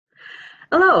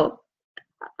Hello,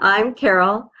 I'm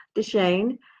Carol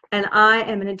DeChaine, and I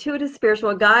am an intuitive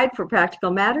spiritual guide for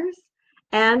practical matters,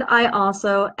 and I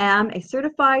also am a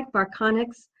certified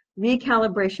Marconics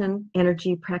recalibration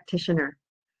energy practitioner.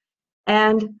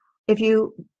 And if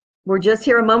you were just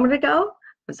here a moment ago,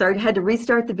 I'm sorry I had to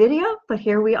restart the video, but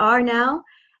here we are now,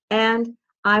 and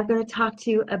I'm going to talk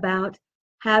to you about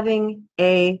having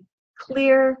a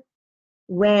clear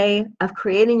way of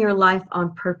creating your life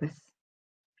on purpose.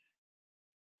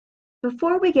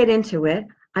 Before we get into it,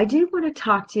 I do want to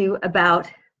talk to you about,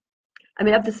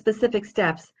 of the specific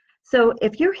steps. So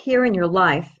if you're here in your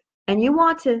life and you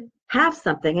want to have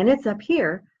something and it's up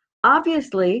here,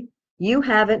 obviously you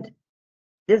haven't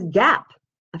this gap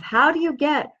of how do you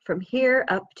get from here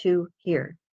up to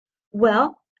here?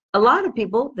 Well, a lot of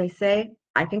people, they say,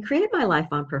 I can create my life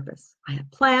on purpose. I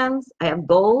have plans, I have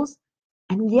goals,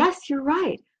 and yes, you're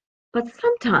right. But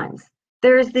sometimes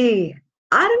there's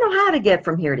I don't know how to get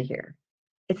from here to here.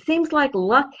 It seems like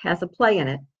luck has a play in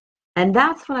it. And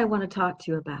that's what I want to talk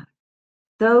to you about.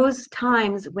 Those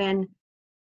times when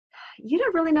you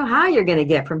don't really know how you're going to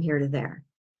get from here to there.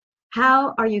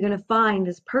 How are you going to find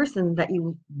this person that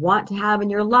you want to have in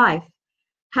your life?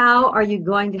 How are you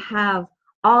going to have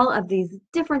all of these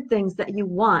different things that you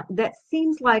want? That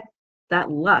seems like that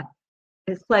luck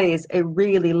plays a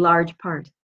really large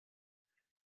part.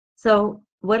 So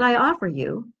what I offer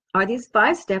you are these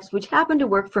 5 steps which happen to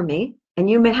work for me, and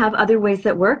you may have other ways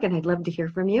that work, and I'd love to hear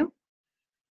from you.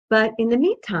 But in the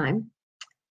meantime,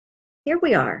 here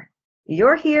we are.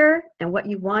 You're here, and what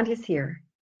you want is here.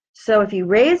 So if you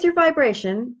raise your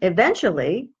vibration,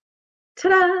 eventually,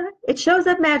 ta-da, it shows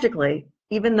up magically,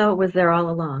 even though it was there all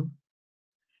along.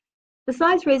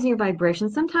 Besides raising your vibration,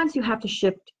 sometimes you have to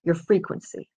shift your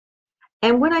frequency.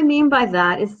 And what I mean by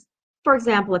that is, for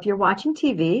example, if you're watching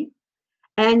TV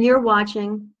and you're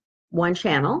watching one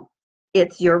channel,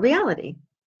 it's your reality.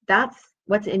 That's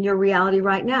what's in your reality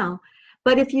right now.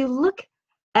 But if you look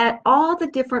at all the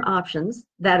different options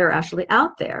that are actually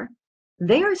out there,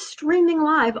 they are streaming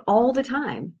live all the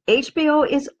time. HBO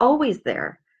is always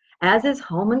there, as is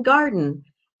Home and Garden.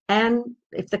 And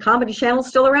if the Comedy Channel's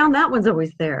still around, that one's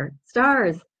always there.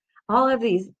 Stars, all of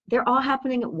these, they're all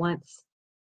happening at once.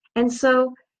 And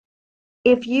so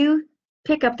if you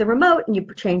pick up the remote and you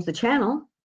change the channel,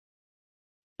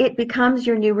 it becomes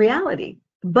your new reality,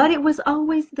 but it was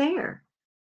always there.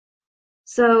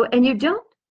 So, and you don't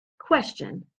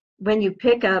question when you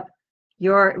pick up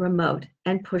your remote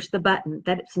and push the button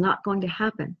that it's not going to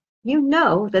happen. You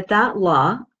know that that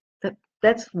law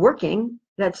that's working,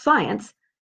 that science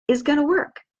is going to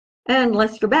work,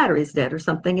 unless your battery's dead or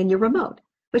something in your remote,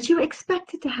 but you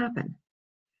expect it to happen.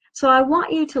 So I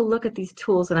want you to look at these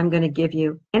tools that I'm going to give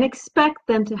you and expect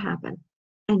them to happen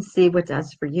and see what it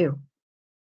does for you.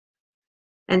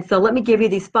 And so let me give you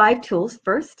these 5 tools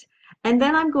first, and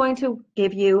then I'm going to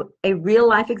give you a real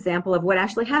life example of what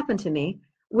actually happened to me,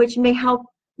 which may help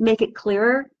make it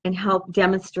clearer and help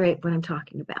demonstrate what I'm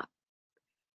talking about.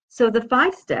 So the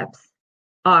 5 steps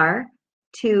are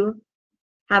to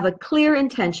have a clear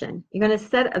intention. You're going to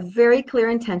set a very clear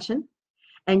intention,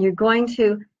 and you're going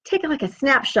to take like a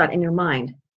snapshot in your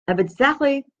mind of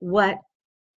exactly what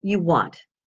you want.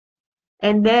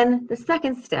 And then the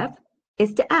second step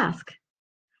is to ask.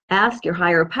 Ask your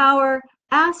higher power,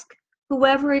 ask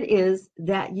whoever it is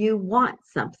that you want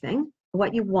something,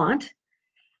 what you want,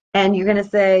 and you're going to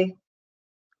say,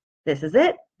 this is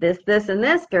it, this, and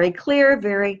this, very clear,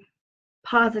 very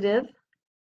positive,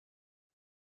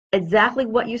 exactly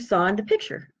what you saw in the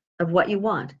picture of what you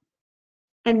want.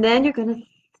 And then you're going to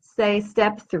say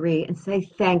step 3 and say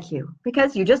thank you,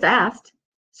 because you just asked,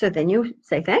 so then you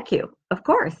say thank you, of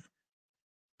course.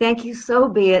 Thank you, so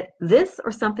be it, this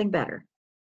or something better.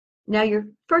 Now you're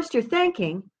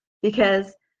thanking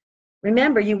because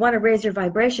remember, you want to raise your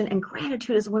vibration, and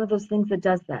gratitude is one of those things that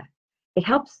does that. It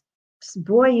helps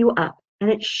buoy you up and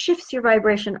it shifts your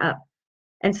vibration up.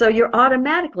 And so you're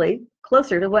automatically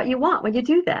closer to what you want when you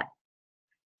do that.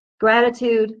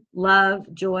 Gratitude, love,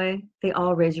 joy, they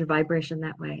all raise your vibration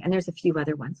that way. And there's a few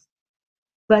other ones.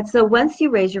 But so once you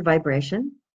raise your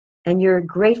vibration and you're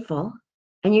grateful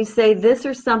and you say this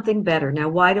or something better. Now,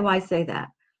 why do I say that?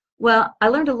 Well, I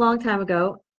learned a long time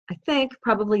ago, I think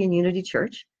probably in Unity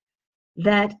Church,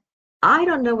 that I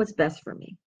don't know what's best for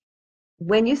me.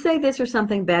 When you say this or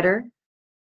something better,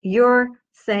 you're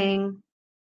saying,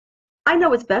 I know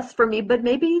what's best for me, but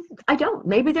maybe I don't.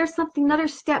 Maybe there's something, another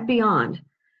step beyond.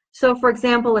 So for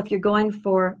example, if you're going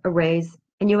for a raise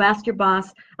and you ask your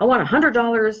boss, I want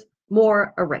 $100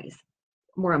 more a raise,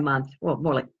 more a month, well,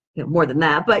 more like, more than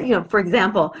that, but for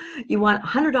example, you want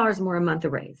 $100 more a month a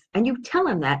raise, and you tell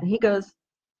him that, and he goes,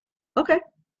 Okay.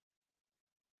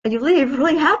 And you leave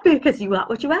really happy because you got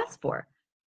what you asked for.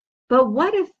 But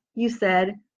what if you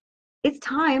said, it's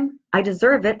time, I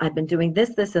deserve it, I've been doing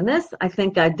this, this, and this, I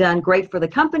think I've done great for the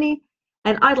company,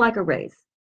 and I'd like a raise.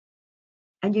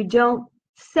 And you don't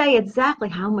say exactly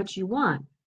how much you want.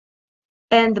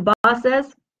 And the boss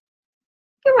says,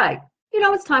 you're right,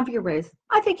 it's time for your raise.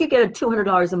 I think you get a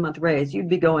 $200 a month raise. You'd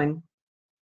be going,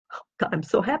 oh, God, I'm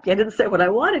so happy I didn't say what I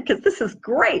wanted because this is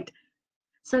great.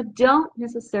 So don't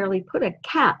necessarily put a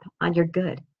cap on your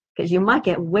good because you might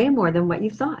get way more than what you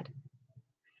thought.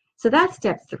 So that's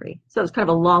step 3. So it's kind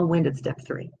of a long-winded step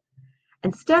 3.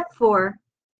 And step 4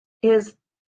 is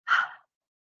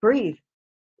breathe.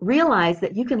 Realize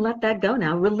that you can let that go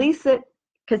now. Release it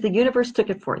because the universe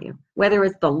took it for you. Whether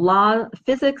it's the law of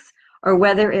physics or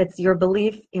whether it's your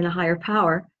belief in a higher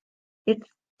power, it's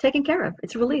taken care of.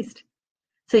 It's released.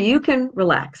 So you can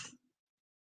relax.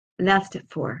 And that's step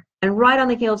 4. And right on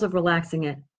the heels of relaxing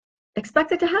it,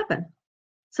 expect it to happen.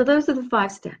 So those are the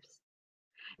 5 steps.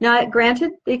 Now,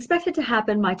 granted, the expect it to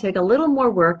happen might take a little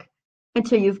more work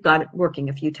until you've got it working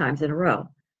a few times in a row.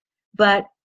 But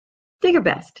do your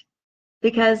best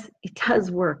because it does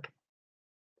work.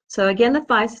 So again, the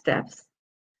 5 steps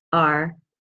are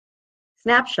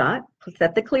snapshot,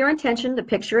 set the clear intention, the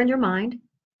picture in your mind,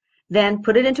 then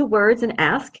put it into words and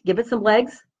ask, give it some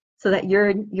legs so that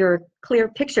your clear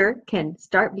picture can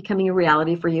start becoming a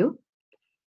reality for you,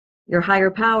 your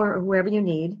higher power or whoever you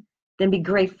need. Then be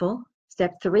grateful.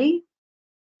 Step 3,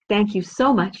 thank you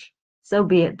so much. So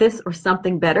be it this or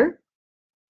something better.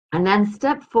 And then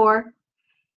step 4,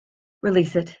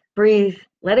 release it, breathe,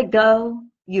 let it go.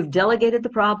 You've delegated the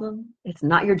problem. It's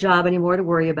not your job anymore to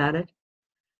worry about it.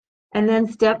 And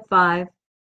then step 5,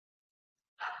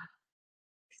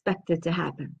 expect it to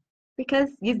happen because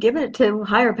you've given it to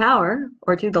higher power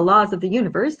or to the laws of the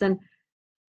universe. And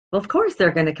well, of course,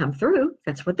 they're going to come through.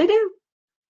 That's what they do.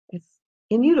 It's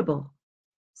immutable.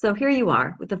 So here you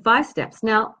are with the 5 steps.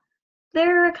 Now,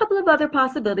 there are a couple of other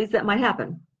possibilities that might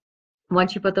happen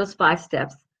once you put those 5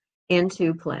 steps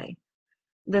into play.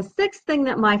 The 6th thing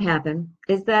that might happen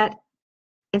is that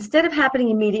instead of happening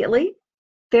immediately,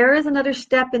 there is another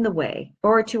step in the way,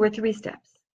 or 2 or 3 steps,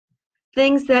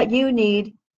 things that you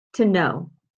need to know.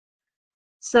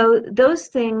 So those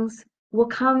things will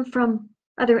come from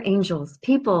other angels,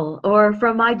 people, or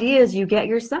from ideas you get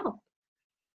yourself.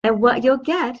 And what you'll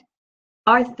get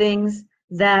are things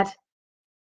that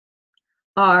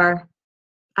are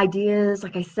ideas,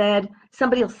 like I said,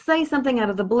 somebody will say something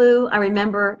out of the blue. I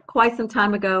remember quite some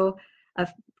time ago, a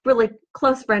really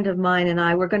close friend of mine and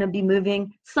I were going to be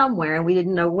moving somewhere and we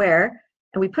didn't know where.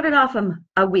 And we put it off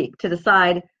a week to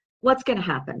decide what's going to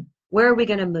happen. Where are we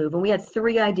going to move? And we had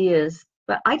 3 ideas,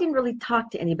 but I didn't really talk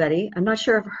to anybody. I'm not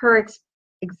sure if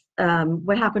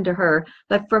what happened to her,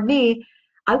 but for me,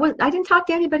 I didn't talk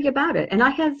to anybody about it. And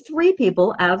I had 3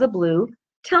 people out of the blue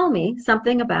tell me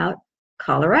something about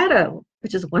Colorado,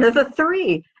 which is one of the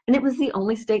 3. And it was the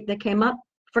only state that came up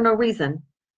for no reason.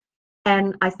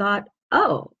 And I thought,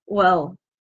 oh, well,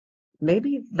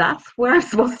 maybe that's where I'm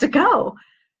supposed to go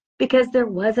because there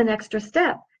was an extra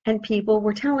step and people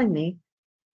were telling me,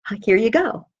 here you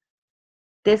go.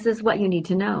 This is what you need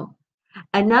to know.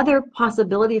 Another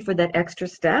possibility for that extra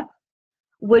step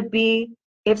would be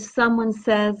if someone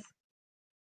says,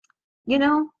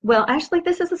 well, actually,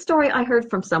 this is a story I heard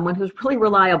from someone who's really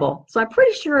reliable. So I'm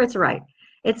pretty sure it's right.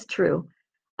 It's true.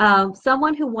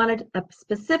 Someone who wanted a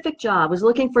specific job, was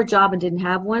looking for a job and didn't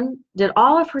have one, did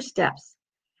all of her steps.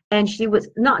 And she was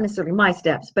not necessarily my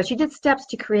steps, but she did steps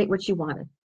to create what she wanted.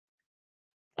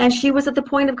 And she was at the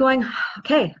point of going,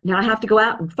 okay, now I have to go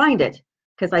out and find it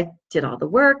because I did all the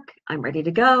work. I'm ready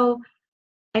to go.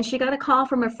 And she got a call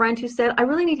from a friend who said, I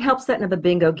really need help setting up a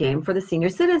bingo game for the senior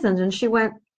citizens. And she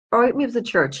went, or it was a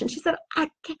church. And she said, I'm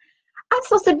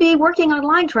supposed to be working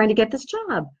online trying to get this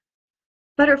job.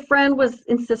 But her friend was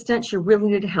insistent. She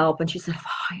really needed help. And she said,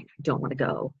 oh, I don't want to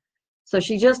go. So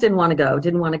she just didn't want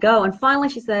to go. And finally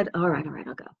she said, all right,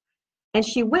 I'll go. And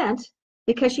she went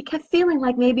because she kept feeling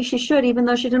like maybe she should, even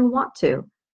though she didn't want to.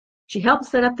 She helped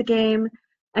set up the game.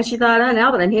 And she thought, oh,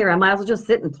 now that I'm here, I might as well just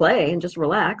sit and play and just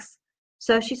relax.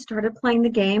 So she started playing the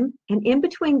game. And in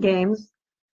between games,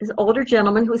 this older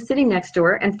gentleman who was sitting next to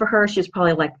her, and for her, she's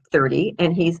probably like 30,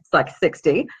 and he's like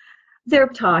 60. They're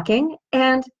talking,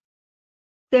 and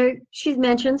she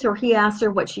mentions, or he asks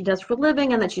her what she does for a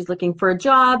living, and that she's looking for a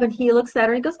job, and he looks at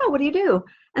her and he goes, oh, what do you do?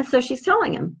 And so she's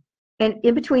telling him. And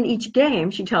in between each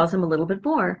game, she tells him a little bit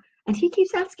more. And he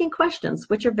keeps asking questions,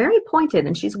 which are very pointed,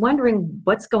 and she's wondering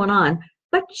what's going on.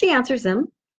 But she answers him,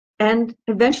 and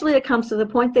eventually it comes to the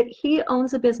point that he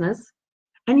owns a business,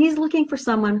 and he's looking for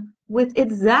someone with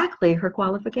exactly her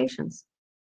qualifications.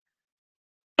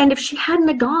 And if she hadn't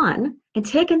have gone and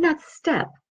taken that step,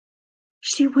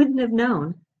 she wouldn't have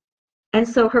known. And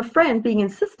so her friend, being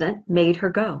insistent, made her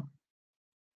go.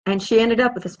 And she ended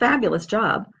up with this fabulous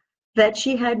job that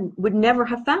she would never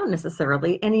have found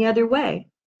necessarily any other way.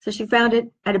 So she found it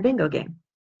at a bingo game,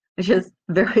 which is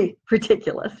very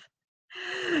ridiculous.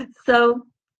 So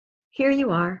here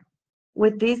you are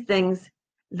with these things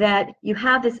that you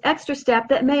have this extra step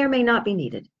that may or may not be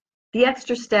needed. The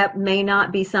extra step may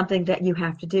not be something that you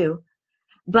have to do.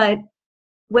 But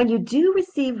when you do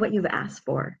receive what you've asked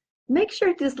for, make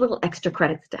sure this little extra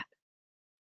credit step.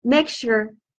 Make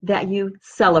sure that you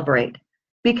celebrate,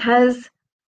 because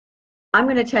I'm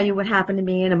going to tell you what happened to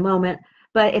me in a moment.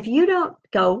 But if you don't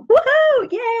go,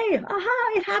 woohoo, yay,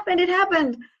 aha, it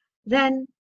happened, then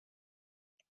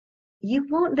you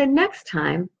won't, the next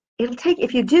time,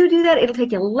 if you do that, it'll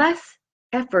take you less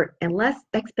effort and less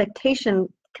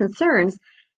expectation concerns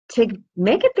to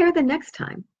make it there the next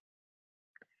time,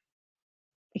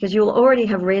 because you will already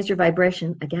have raised your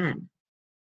vibration again.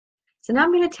 So now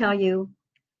I'm going to tell you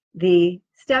the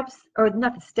steps, or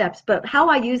not the steps, but how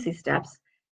I use these steps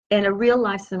in a real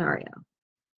life scenario.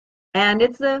 And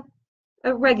it's a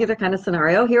regular kind of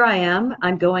scenario. Here I am,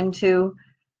 I'm going to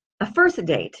a first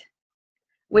date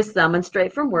with someone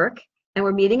straight from work, and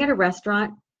we're meeting at a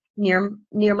restaurant near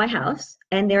my house,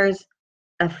 and there's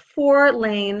a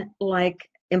 4-lane, like,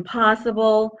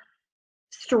 impossible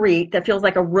street that feels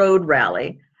like a road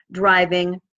rally,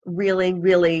 driving really,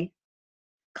 really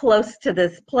close to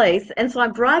this place. And so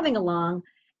I'm driving along,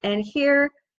 and here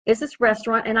is this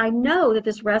restaurant, and I know that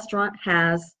this restaurant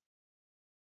has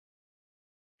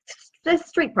this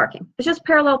street parking. It's just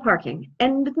parallel parking.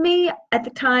 And with me at the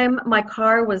time, my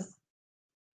car was,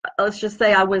 let's just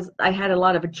say I had a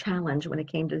lot of a challenge when it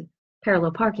came to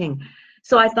parallel parking.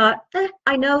 So I thought,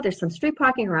 I know there's some street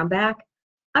parking around back.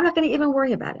 I'm not going to even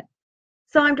worry about it.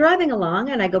 So I'm driving along,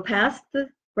 and I go past the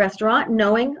restaurant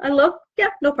knowing, I look, yeah,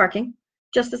 no parking,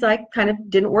 just as I kind of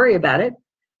didn't worry about it.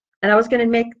 And I was going to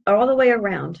make all the way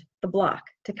around the block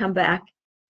to come back,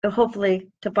 hopefully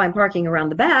to find parking around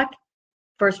the back.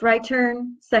 First right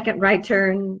turn, second right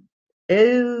turn.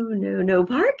 Oh, no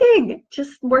parking,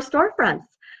 just more storefronts.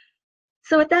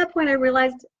 So at that point, I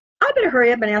realized I better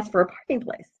hurry up and ask for a parking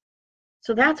place.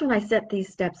 So that's when I set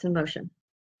these steps in motion.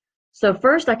 So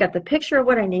first, I got the picture of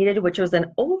what I needed, which was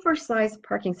an oversized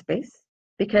parking space,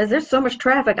 because there's so much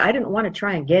traffic, I didn't want to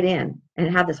try and get in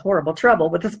and have this horrible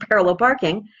trouble with this parallel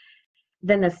parking.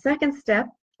 Then the second step,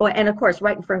 and of course,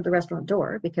 right in front of the restaurant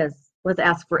door, because let's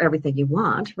ask for everything you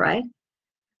want, right?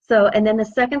 So, and then the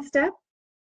second step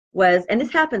was, and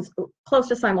this happens close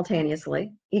to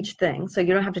simultaneously, each thing, so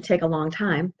you don't have to take a long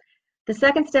time. The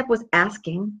second step was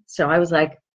asking. So I was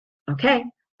like, okay,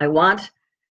 I want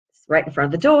right in front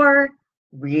of the door,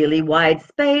 really wide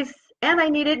space, and I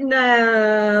need it in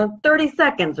 30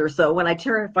 seconds or so when I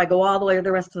turn, if I go all the way or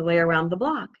the rest of the way around the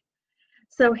block.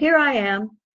 So here I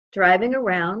am driving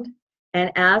around,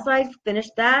 and as I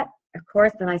finished that, of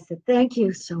course, then I said, thank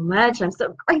you so much. I'm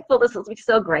so grateful. This will be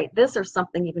so great. This or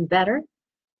something even better.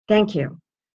 Thank you.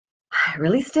 I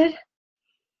released it,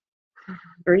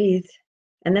 breathed,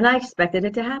 and then I expected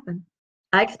it to happen.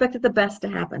 I expected the best to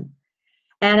happen.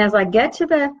 And as I get to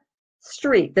the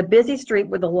street, the busy street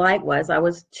where the light was, I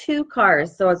was 2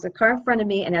 cars. So it's a car in front of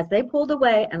me, and as they pulled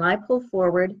away and I pulled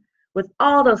forward with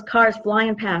all those cars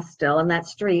flying past still in that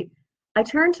street, I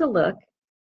turned to look,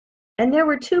 and there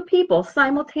were 2 people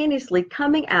simultaneously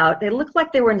coming out. They looked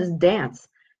like they were in this dance.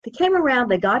 They came around,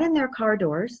 they got in their car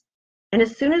doors, and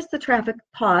as soon as the traffic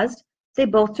paused, they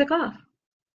both took off.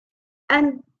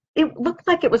 And it looked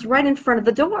like it was right in front of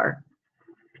the door.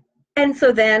 And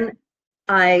so then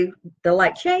the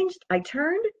light changed, I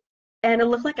turned, and it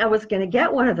looked like I was going to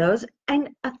get one of those. And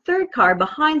a third car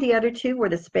behind the other 2 where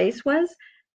the space was,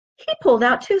 he pulled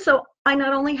out too. So I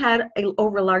not only had an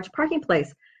over large parking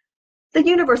place, the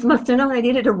universe must have known I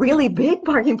needed a really big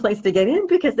parking place to get in,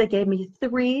 because they gave me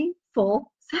 3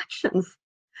 full sections.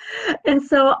 And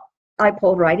so I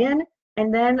pulled right in,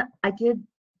 and then I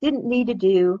didn't need to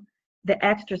do the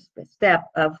extra step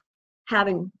of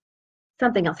having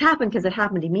something else happen, because it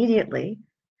happened immediately.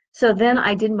 So then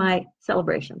I did my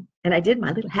celebration, and I did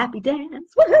my little happy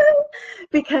dance, woohoo,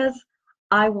 because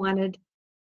I wanted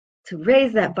to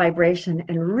raise that vibration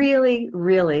and really,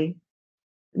 really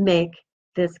make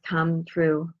this come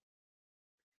true.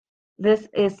 This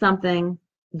is something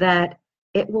that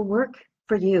it will work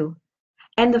for you.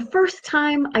 And the first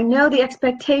time, I know the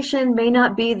expectation may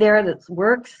not be there that it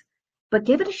works, but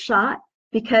give it a shot,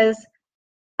 because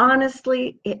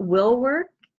honestly, it will work.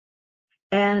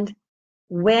 And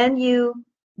when you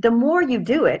the more you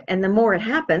do it and the more it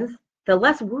happens, the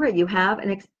less worry you have,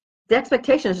 and the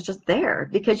expectation is just there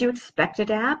because you expect it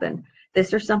to happen.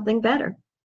 This or something better.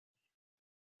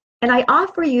 And I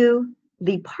offer you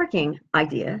the parking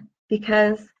idea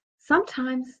because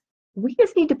sometimes we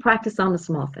just need to practice on the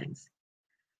small things.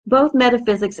 Both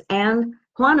metaphysics and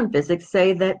quantum physics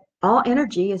say that all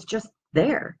energy is just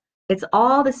there. It's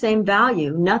all the same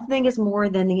value. Nothing is more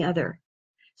than the other.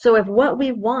 So if what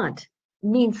we want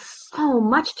means so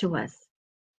much to us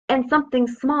and something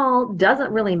small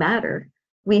doesn't really matter,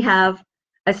 we have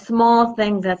a small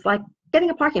thing that's like getting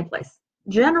a parking place.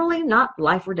 Generally not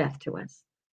life or death to us.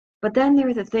 But then there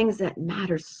are the things that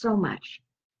matter so much.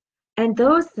 And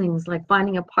those things like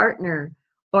finding a partner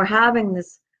or having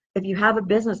this, if you have a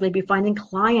business, maybe finding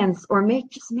clients or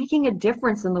just making a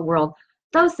difference in the world,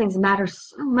 those things matter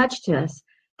so much to us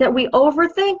that we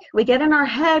overthink, we get in our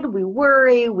head, we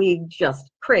worry, we just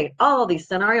create all these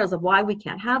scenarios of why we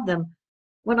can't have them,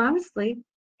 when honestly,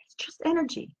 it's just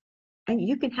energy. And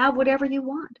you can have whatever you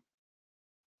want.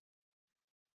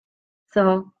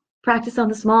 So practice on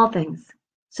the small things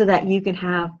so that you can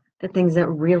have the things that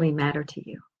really matter to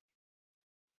you.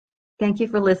 Thank you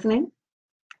for listening.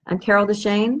 I'm Carol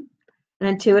DeChaine, an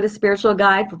intuitive spiritual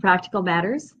guide for practical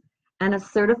matters and a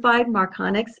certified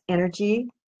Marconics energy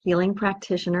healing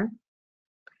practitioner.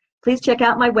 Please check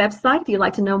out my website if you'd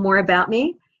like to know more about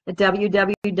me at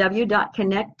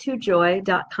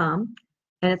www.connect2joy.com,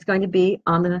 and it's going to be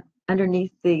on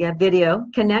underneath the video,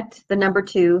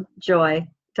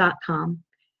 connect2joy.com.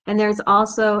 And there's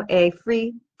also a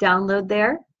free download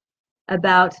there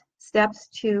about steps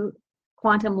to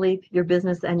quantum leap your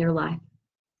business and your life.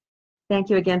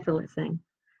 Thank you again for listening.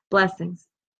 Blessings.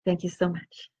 Thank you so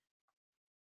much.